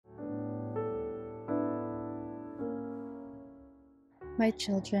my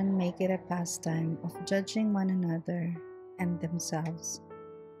children make it a pastime of judging one another and themselves.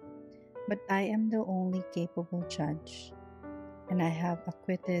 But I am the only capable judge, and I have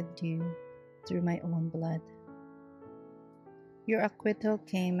acquitted you through my own blood. Your acquittal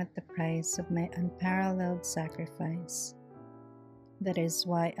came at the price of my unparalleled sacrifice. That is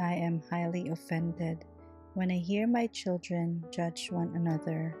why I am highly offended when I hear my children judge one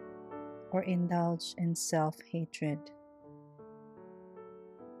another or indulge in self-hatred.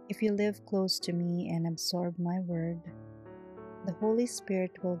 If you live close to me and absorb my word, the Holy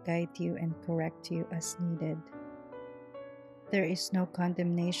Spirit will guide you and correct you as needed. There is no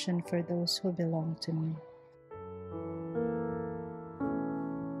condemnation for those who belong to me.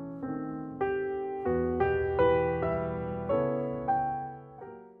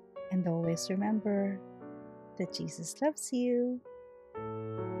 And always remember that Jesus loves you.